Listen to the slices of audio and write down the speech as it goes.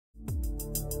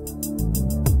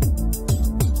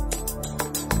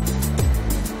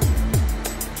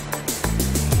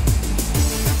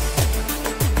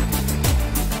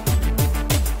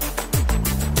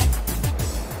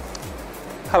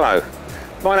Hello,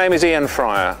 my name is Ian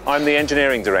Fryer. I'm the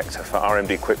Engineering Director for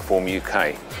RMD Kwikform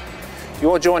UK.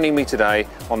 You're joining me today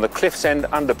on the Cliffs End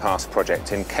underpass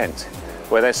project in Kent,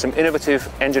 where there's some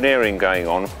innovative engineering going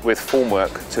on with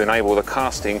formwork to enable the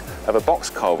casting of a box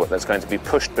culvert that's going to be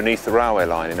pushed beneath the railway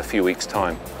line in a few weeks'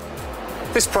 time.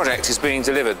 This project is being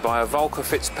delivered by a Volker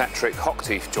Fitzpatrick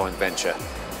Hockteeth joint venture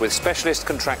with specialist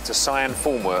contractor Sian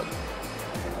Formwork.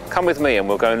 Come with me and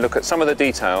we'll go and look at some of the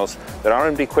details that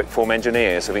RMD Kwikform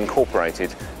engineers have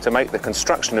incorporated to make the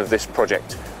construction of this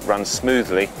project run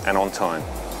smoothly and on time.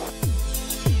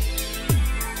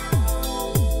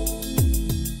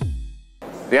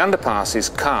 The underpass is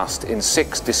cast in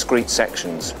 6 discrete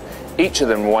sections. Each of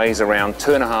them weighs around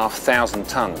 2,500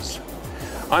 tonnes.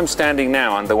 I'm standing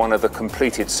now under one of the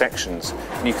completed sections,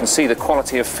 and you can see the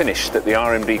quality of finish that the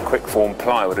RMD Kwikform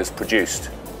plywood has produced.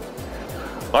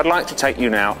 I'd like to take you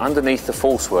now underneath the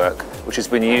falsework which has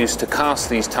been used to cast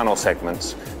these tunnel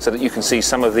segments so that you can see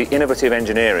some of the innovative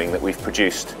engineering that we've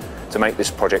produced to make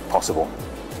this project possible.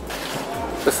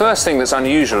 The first thing that's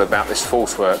unusual about this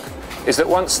falsework is that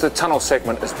once the tunnel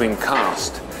segment has been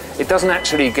cast, it doesn't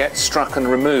actually get struck and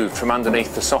removed from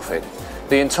underneath the soffit.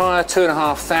 The entire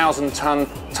 2,500 tonne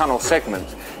tunnel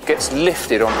segment gets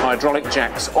lifted on hydraulic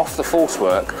jacks off the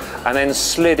falsework and then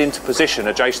slid into position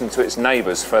adjacent to its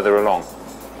neighbours further along.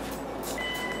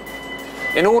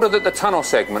 In order that the tunnel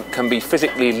segment can be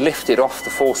physically lifted off the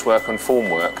falsework and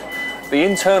formwork, the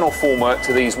internal formwork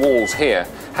to these walls here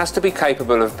has to be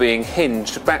capable of being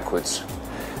hinged backwards.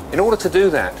 In order to do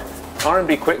that,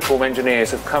 RMD Kwikform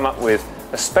engineers have come up with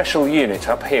a special unit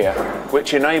up here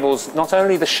which enables not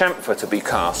only the chamfer to be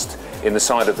cast in the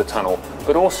side of the tunnel,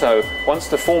 but also, once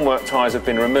the formwork ties have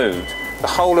been removed, the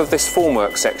whole of this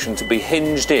formwork section to be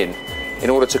hinged in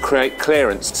order to create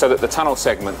clearance so that the tunnel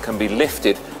segment can be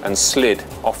lifted and slid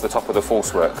off the top of the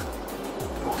falsework.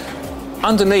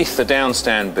 Underneath the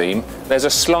downstand beam there's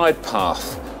a slide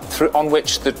path on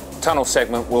which the tunnel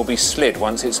segment will be slid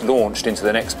once it's launched into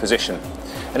the next position.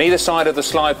 And either side of the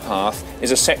slide path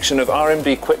is a section of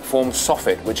RMD Kwikform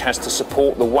soffit which has to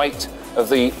support the weight of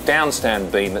the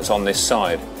downstand beam that's on this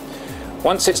side.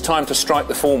 Once it's time to strike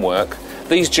the formwork,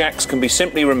 these jacks can be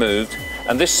simply removed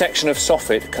and this section of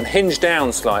soffit can hinge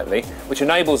down slightly, which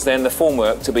enables then the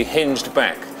formwork to be hinged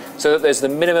back so that there's the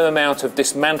minimum amount of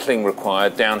dismantling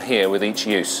required down here with each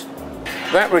use.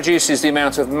 That reduces the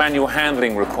amount of manual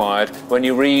handling required when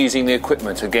you're reusing the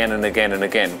equipment again and again and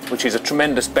again, which is a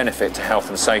tremendous benefit to health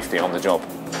and safety on the job.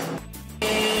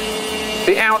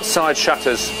 The outside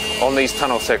shutters on these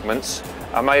tunnel segments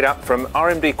are made up from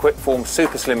RMD Kwikform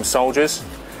Super Slim soldiers,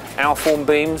 Alform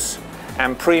beams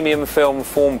and premium film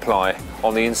form ply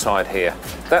on the inside here.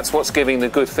 That's what's giving the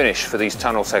good finish for these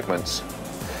tunnel segments.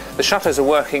 The shutters are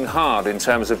working hard in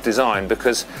terms of design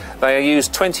because they use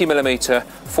 20mm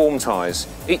form ties.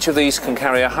 Each of these can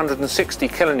carry 160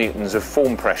 kilonewtons of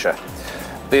form pressure.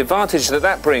 The advantage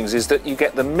that brings is that you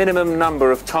get the minimum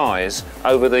number of ties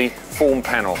over the form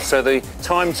panel, so the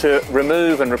time to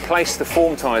remove and replace the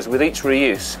form ties with each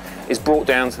reuse is brought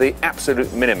down to the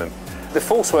absolute minimum. The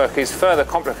falsework is further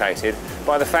complicated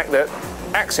by the fact that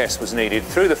access was needed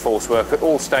through the falsework at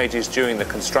all stages during the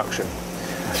construction.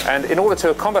 And in order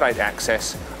to accommodate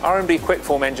access, RMD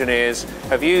Kwikform engineers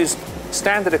have used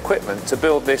standard equipment to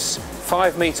build this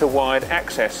 5-metre wide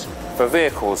access for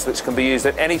vehicles which can be used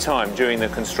at any time during the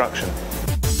construction.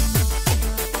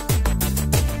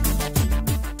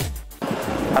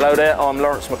 Hello there, I'm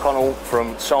Lawrence McConnell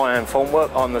from Sian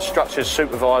Formwork. I'm the structures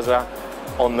supervisor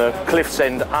on the Cliffs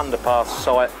End underpass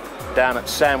site down at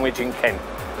Sandwich in Kent.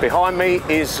 Behind me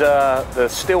is the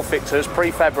steel fixers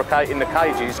prefabricating the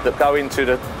cages that go into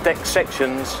the deck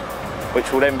sections,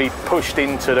 which will then be pushed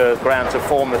into the ground to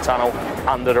form the tunnel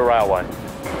under the railway.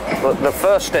 But the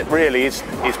first step really is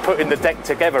putting the deck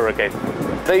together again.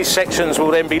 These sections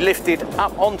will then be lifted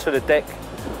up onto the deck,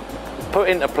 put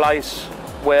into place,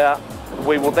 where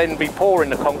we will then be pouring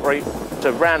the concrete to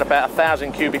around about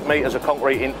 1,000 cubic metres of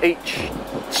concrete in each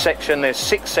section. There's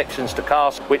 6 sections to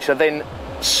cast, which are then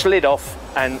slid off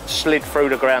and slid through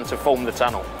the ground to form the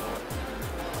tunnel.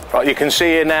 Right, you can see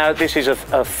here now this is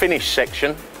a finished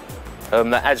section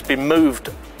that has been moved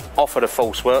off of the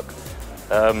falsework.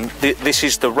 This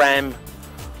is the ram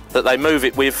that they move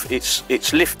it with.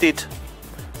 It's lifted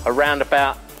around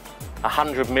about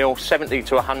 100mm, 70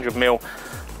 to 100mm,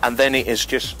 and then it is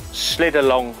just slid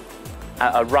along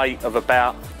at a rate of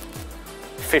about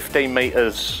 15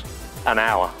 metres an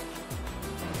hour.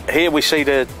 Here we see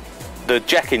the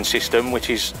jacking system, which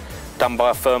is done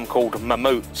by a firm called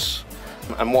Mammoets.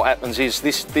 And what happens is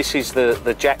this is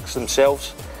the jacks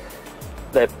themselves.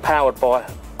 They're powered by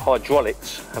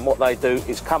hydraulics, and what they do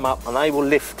is come up and they will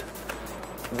lift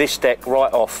this deck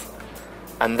right off,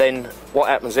 and then what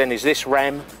happens then is this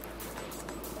ram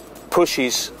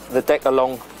pushes the deck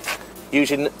along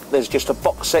using, there's just a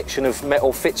box section of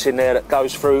metal fits in there that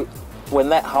goes through. When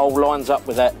that hole lines up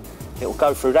with that, it will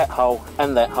go through that hole,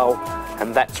 and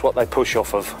that's what they push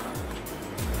off of.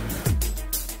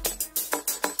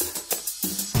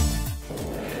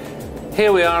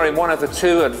 Here we are in one of the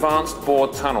two advanced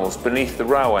bored tunnels beneath the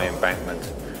railway embankment.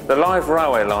 The live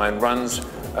railway line runs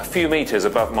a few metres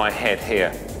above my head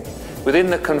here.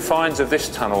 Within the confines of this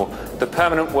tunnel, the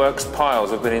permanent works piles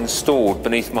have been installed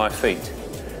beneath my feet.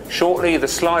 Shortly, the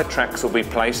slide tracks will be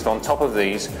placed on top of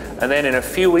these, and then in a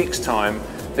few weeks' time,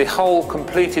 the whole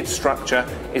completed structure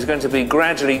is going to be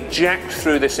gradually jacked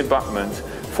through this abutment,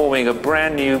 forming a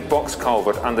brand new box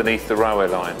culvert underneath the railway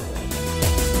line.